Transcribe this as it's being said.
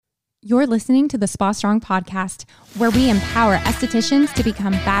You're listening to the Spa Strong podcast, where we empower estheticians to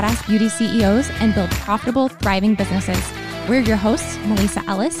become badass beauty CEOs and build profitable, thriving businesses. We're your hosts, Melissa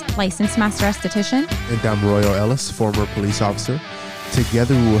Ellis, licensed master esthetician. And I'm Royal Ellis, former police officer.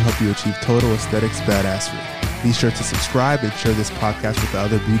 Together, we will help you achieve total aesthetics badassery. Be sure to subscribe and share this podcast with the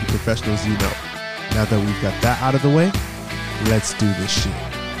other beauty professionals you know. Now that we've got that out of the way, let's do this shit.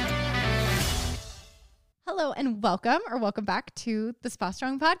 Hello and welcome back to the Spa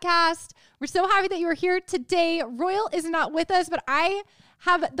Strong podcast. We're so happy that you are here today. Royal is not with us, but I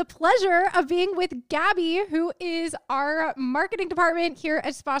have the pleasure of being with Gabby, who is our marketing department here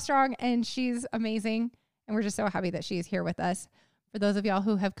at Spa Strong, and she's amazing. And we're just so happy that she's here with us. For those of y'all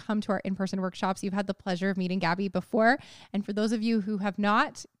who have come to our in-person workshops, you've had the pleasure of meeting Gabby before. And for those of you who have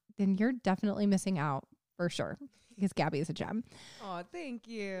not, then you're definitely missing out for sure, because Gabby is a gem. Oh, thank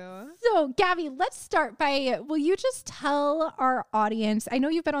you. So Gabby, let's start by, will you just tell our audience, I know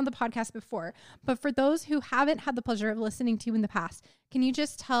you've been on the podcast before, but for those who haven't had the pleasure of listening to you in the past, can you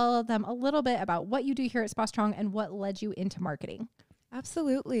just tell them a little bit about what you do here at Spa Strong and what led you into marketing?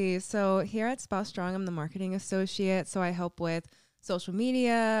 Absolutely. So here at Spa Strong, I'm the marketing associate. So I help with social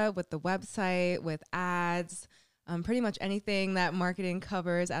media, with the website, with ads, pretty much anything that marketing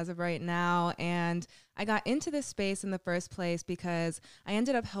covers as of right now. And I got into this space in the first place because I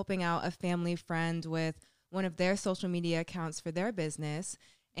ended up helping out a family friend with one of their social media accounts for their business.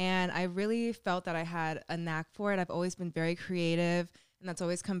 And I really felt that I had a knack for it. I've always been very creative, and that's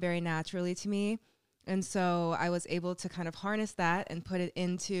always come very naturally to me. And so I was able to kind of harness that and put it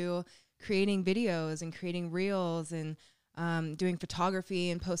into creating videos and creating reels and doing photography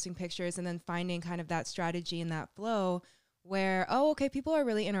and posting pictures, and then finding kind of that strategy and that flow where, okay, people are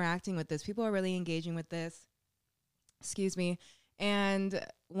really interacting with this. People are really engaging with this. Excuse me. And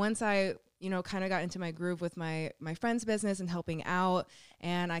once I, kind of got into my groove with my friend's business and helping out,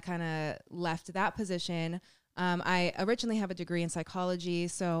 and I kind of left that position. I originally have a degree in psychology,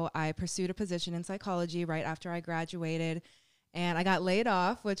 so I pursued a position in psychology right after I graduated, and I got laid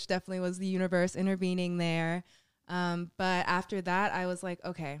off, which definitely was the universe intervening there. But after that, I was like,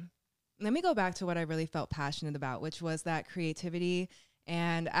 okay, let me go back to what I really felt passionate about, which was that creativity.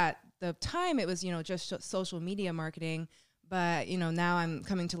 And at the time it was, just social media marketing. But, now I'm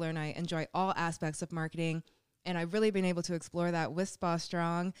coming to learn I enjoy all aspects of marketing. And I've really been able to explore that with Spa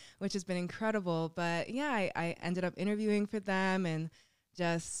Strong, which has been incredible. But yeah, I ended up interviewing for them, and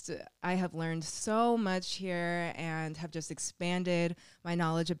I have learned so much here and have just expanded my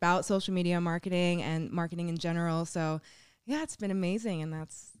knowledge about social media marketing and marketing in general. So yeah, it's been amazing. And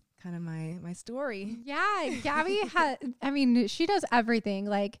that's kind of my story. Yeah, Gabby she does everything.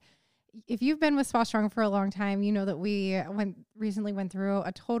 Like, if you've been with Spa Strong for a long time, you know that we recently went through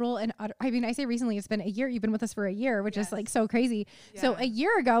a total and utter, I say recently, it's been a year. You've been with us for a year, which is like so crazy. Yeah. So a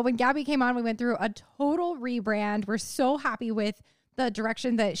year ago when Gabby came on, we went through a total rebrand. We're so happy with the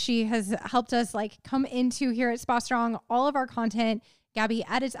direction that she has helped us come into here at Spa Strong. All of our content, Gabby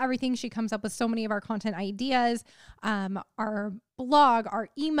edits everything. She comes up with so many of our content ideas, our blog, our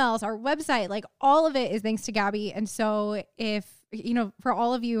emails, our website, all of it is thanks to Gabby. And so if, for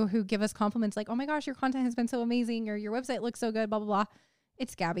all of you who give us compliments oh my gosh, your content has been so amazing, or your website looks so good, blah, blah, blah.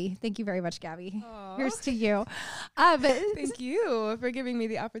 It's Gabby. Thank you very much, Gabby. Aww. Here's to you. Thank you for giving me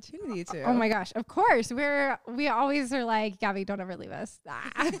the opportunity to. Oh my gosh. Of course. We always are like, Gabby, don't ever leave us.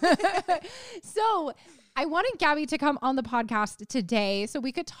 So I wanted Gabby to come on the podcast today so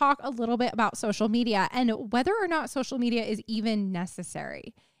we could talk a little bit about social media and whether or not social media is even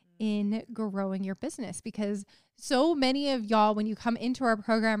necessary in growing your business, because so many of y'all, when you come into our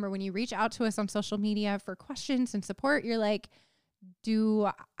program or when you reach out to us on social media for questions and support, you're like, do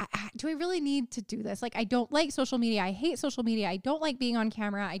I really need to do this? I don't like social media. I hate social media. I don't like being on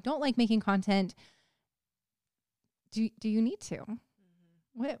camera. I don't like making content. Do you need to?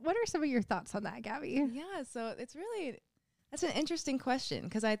 Mm-hmm. What are some of your thoughts on that, Gabby? Yeah, so that's an interesting question,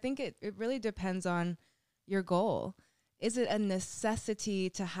 because I think it really depends on your goal. Is it a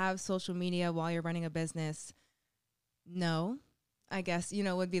necessity to have social media while you're running a business? No, I guess,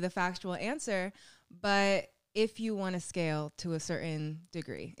 would be the factual answer. But if you want to scale to a certain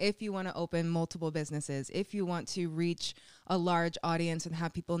degree, if you want to open multiple businesses, if you want to reach a large audience and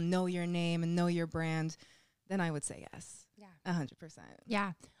have people know your name and know your brand, then I would say yes. Yeah. 100%.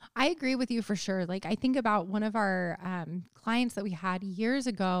 Yeah, I agree with you for sure. I think about one of our clients that we had years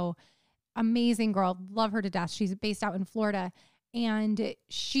ago, amazing girl, love her to death. She's based out in Florida. And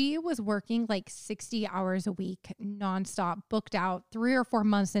she was working 60 hours a week, nonstop, booked out 3 or 4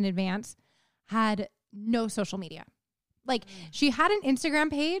 months in advance, had no social media. She had an Instagram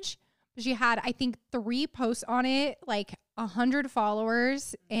page, but she had, I think, 3 posts on it, 100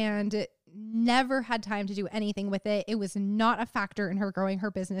 followers and never had time to do anything with it. It was not a factor in her growing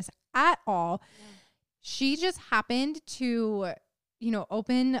her business at all. Yeah. She just happened to,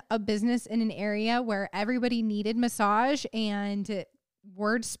 open a business in an area where everybody needed massage, and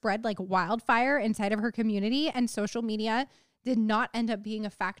word spread like wildfire inside of her community, and social media did not end up being a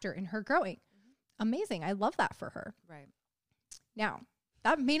factor in her growing. Mm-hmm. Amazing. I love that for her. Right. Now,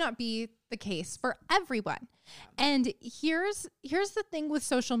 that may not be the case for everyone. And here's the thing with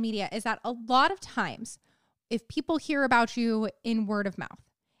social media is that a lot of times, if people hear about you in word of mouth,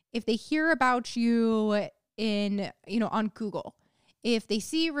 if they hear about you in, on Google, if they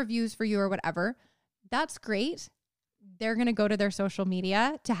see reviews for you or whatever, that's great. They're going to go to their social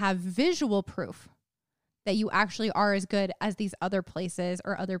media to have visual proof that you actually are as good as these other places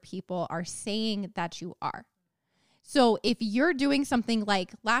or other people are saying that you are. So if you're doing something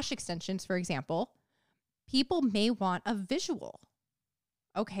like lash extensions, for example, people may want a visual.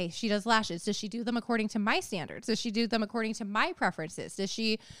 Okay, she does lashes. Does she do them according to my standards? Does she do them according to my preferences? Does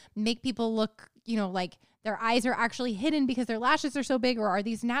she make people look, like their eyes are actually hidden because their lashes are so big, or are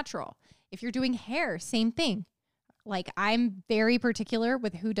these natural? If you're doing hair, same thing. Like, I'm very particular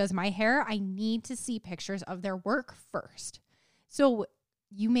with who does my hair. I need to see pictures of their work first. So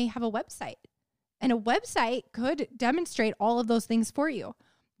you may have a website, and a website could demonstrate all of those things for you.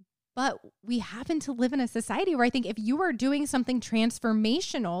 But we happen to live in a society where I think if you are doing something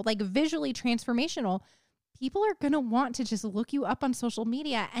transformational, like visually transformational, people are going to want to just look you up on social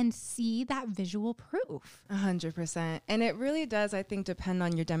media and see that visual proof. 100%. And it really does, I think, depend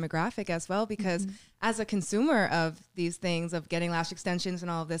on your demographic as well, because as a consumer of these things, of getting lash extensions and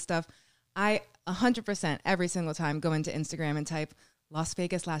all of this stuff, I 100% every single time go into Instagram and type Las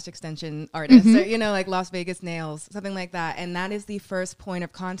Vegas lash extension artist, or, like Las Vegas nails, something like that. And that is the first point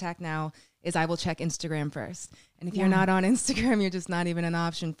of contact now, is I will check Instagram first. And if you're not on Instagram, you're just not even an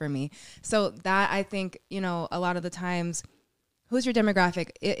option for me. So that, I think, a lot of the times, who's your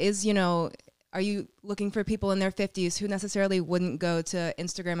demographic? It is, are you looking for people in their 50s who necessarily wouldn't go to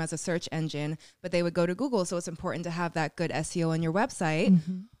Instagram as a search engine, but they would go to Google? So it's important to have that good SEO on your website.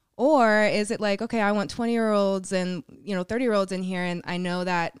 Mm-hmm. Or is it like, okay, I want 20-year-olds and, 30-year-olds in here, and I know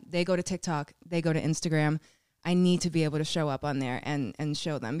that they go to TikTok, they go to Instagram. I need to be able to show up on there and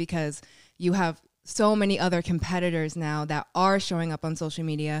show them, because you have so many other competitors now that are showing up on social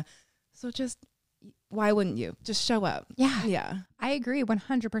media. So just, why wouldn't you? Just show up. Yeah. Yeah. I agree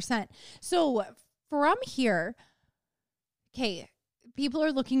 100%. So from here, okay, people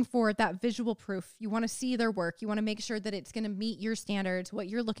are looking for that visual proof. You want to see their work. You want to make sure that it's going to meet your standards, what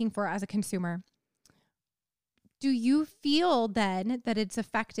you're looking for as a consumer. Do you feel then that it's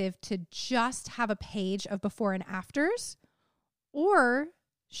effective to just have a page of before and afters? Or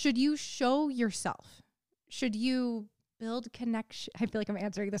should you show yourself? Should you build connection? I feel like I'm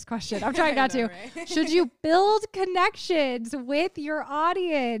answering this question. I'm trying not to. Right? Should you build connections with your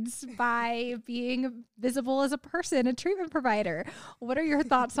audience by being visible as a person, a treatment provider? What are your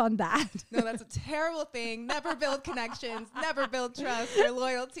thoughts on that? No, that's a terrible thing. Never build connections. Never build trust or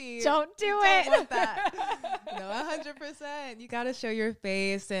loyalty. Don't do you it. Don't want that. No, 100%. You got to show your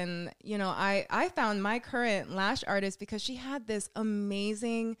face. And, I found my current lash artist because she had this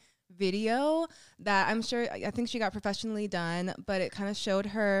amazing video that I think she got professionally done, but it kind of showed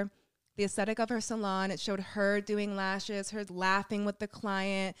her the aesthetic of her salon. It showed her doing lashes, her laughing with the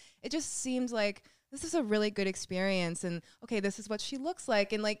client. It just seemed like this is a really good experience, and okay, this is what she looks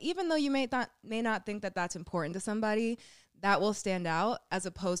like. And like, even though you may not think that that's important to somebody, that will stand out, as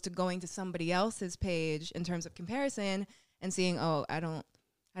opposed to going to somebody else's page in terms of comparison and seeing, oh,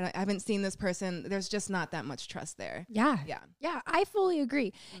 I haven't seen this person. There's just not that much trust there. Yeah. I fully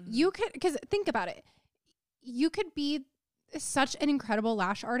agree. Mm-hmm. You could, because think about it. You could be such an incredible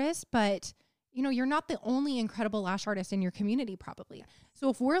lash artist, but you're not the only incredible lash artist in your community, probably. So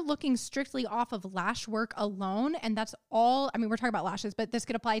if we're looking strictly off of lash work alone, and that's all, we're talking about lashes, but this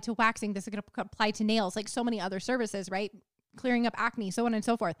could apply to waxing. This could apply to nails, like so many other services, right? Clearing up acne, so on and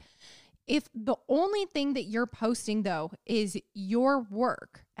so forth. If the only thing that you're posting, though, is your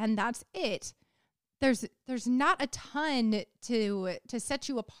work and that's it, there's not a ton to set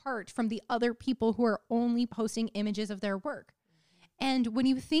you apart from the other people who are only posting images of their work. And when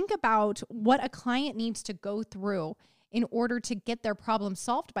you think about what a client needs to go through in order to get their problem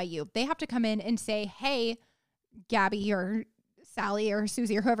solved by you, they have to come in and say, hey, Gabby or Sally or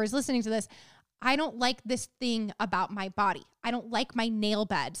Susie or whoever's listening to this, I don't like this thing about my body. I don't like my nail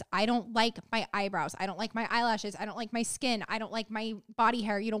beds. I don't like my eyebrows. I don't like my eyelashes. I don't like my skin. I don't like my body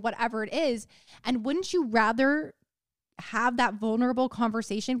hair, whatever it is. And wouldn't you rather have that vulnerable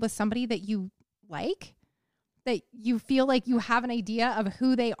conversation with somebody that you like that you feel like you have an idea of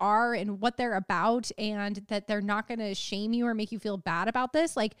who they are and what they're about, and that they're not going to shame you or make you feel bad about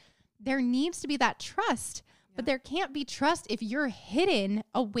this. Like, there needs to be that trust, but there can't be trust if you're hidden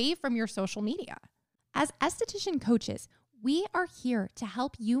away from your social media. As esthetician coaches, we are here to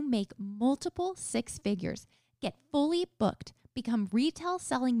help you make multiple six figures, get fully booked, become retail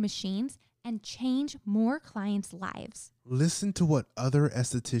selling machines, and change more clients' lives. Listen to what other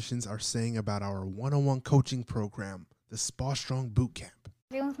estheticians are saying about our one-on-one coaching program, the Spa Strong Bootcamp.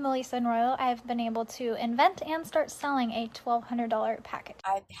 Working with Melissa and Royal, I've been able to invent and start selling a $1,200 package.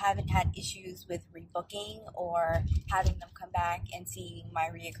 I haven't had issues with rebooking or having them come back and seeing my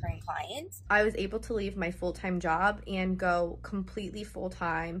reoccurring clients. I was able to leave my full-time job and go completely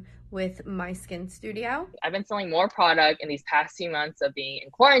full-time with my skin studio. I've been selling more product in these past few months of being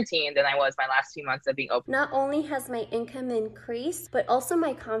in quarantine than I was my last few months of being open. Not only has my income increased, but also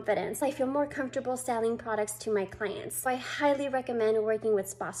my confidence. I feel more comfortable selling products to my clients. So I highly recommend working with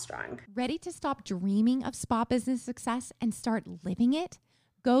Spa Strong. Ready to stop dreaming of spa business success and start living it?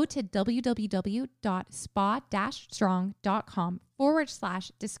 Go to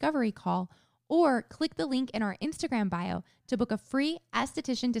www.spa-strong.com/discovery call, or click the link in our Instagram bio to book a free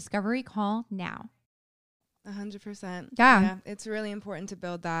esthetician discovery call now. 100%. Yeah. It's really important to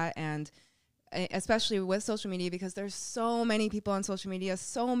build that, and especially with social media, because there's so many people on social media,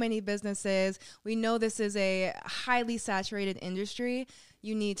 so many businesses. We know this is a highly saturated industry.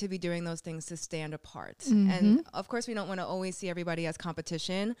 You need to be doing those things to stand apart. Mm-hmm. And of course, we don't want to always see everybody as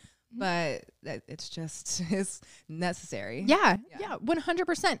competition, but it's just is necessary. Yeah,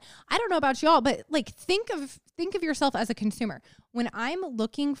 100%. I don't know about y'all, but like think of yourself as a consumer. When I'm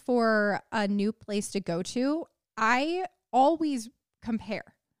looking for a new place to go to, I always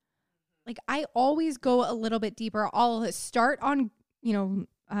compare. Like, I always go a little bit deeper. I'll start on,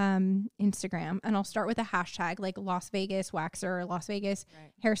 Instagram, and I'll start with a hashtag like Las Vegas waxer or Las Vegas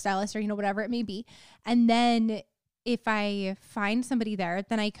hairstylist, or, whatever it may be. And then if I find somebody there,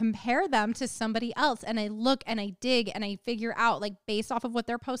 then I compare them to somebody else, and I look and I dig and I figure out, like, based off of what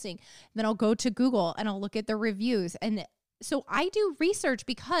they're posting. Then I'll go to Google and I'll look at the reviews. And so I do research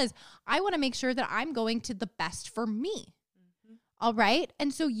because I want to make sure that I'm going to the best for me. All right.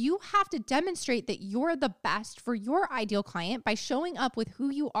 And so you have to demonstrate that you're the best for your ideal client by showing up with who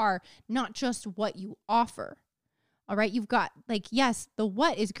you are, not just what you offer. All right. You've got, like, yes, the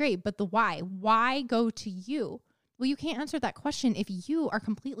what is great, but the why. Why go to you? Well, you can't answer that question if you are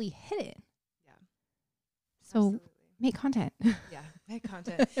completely hidden. Yeah. So Absolutely. make content. Yeah, make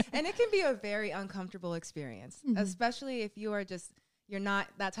content. And it can be a very uncomfortable experience, especially if you're not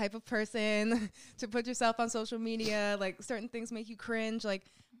that type of person to put yourself on social media. Like, certain things make you cringe. Like,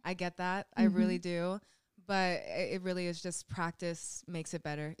 I get that. I really do. But it really is just practice makes it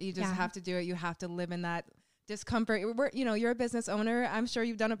better. You just have to do it. You have to live in that discomfort. You're a business owner. I'm sure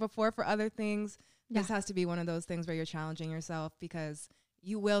you've done it before for other things. This has to be one of those things where you're challenging yourself, because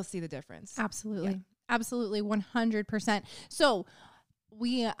you will see the difference. Absolutely. Yeah. Absolutely. 100%. So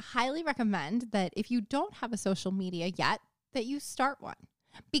we highly recommend that if you don't have a social media yet, that you start one,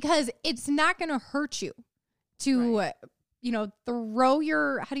 because it's not going to hurt you to, throw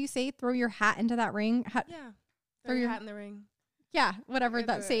your hat into that ring. Throw your hat in the ring. Yeah. Whatever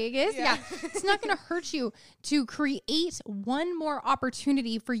that saying is. Yeah. It's not going to hurt you to create one more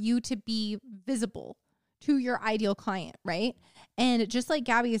opportunity for you to be visible to your ideal client. Right. And just like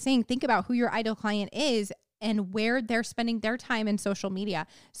Gabby is saying, think about who your ideal client is and where they're spending their time in social media.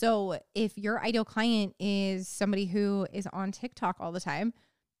 So if your ideal client is somebody who is on TikTok all the time,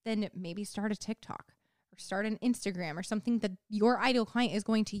 then maybe start a TikTok or start an Instagram or something that your ideal client is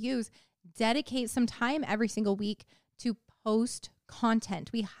going to use. Dedicate some time every single week to post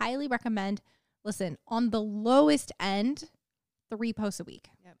content. We highly recommend, listen, on the lowest end, 3 posts a week.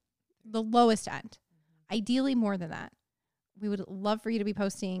 Yep. The lowest end. Ideally more than that. We would love for you to be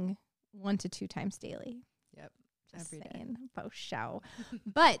posting 1 to 2 times daily. Yep. Just Every day. saying, post show.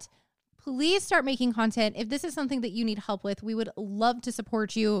 But please start making content. If this is something that you need help with, we would love to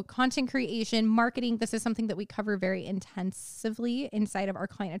support you. Content creation, marketing, this is something that we cover very intensively inside of our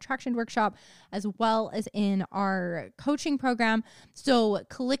client attraction workshop, as well as in our coaching program. So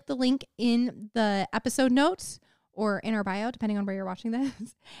click the link in the episode notes or in our bio, depending on where you're watching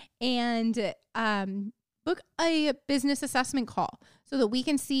this, and book a business assessment call so that we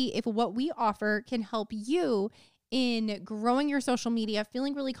can see if what we offer can help you in growing your social media,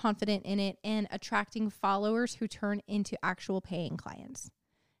 feeling really confident in it, and attracting followers who turn into actual paying clients.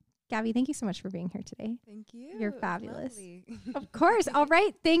 Gabby, thank you so much for being here today. Thank you. You're fabulous. Lovely. Of course. All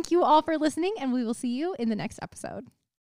right. Thank you all for listening, and we will see you in the next episode.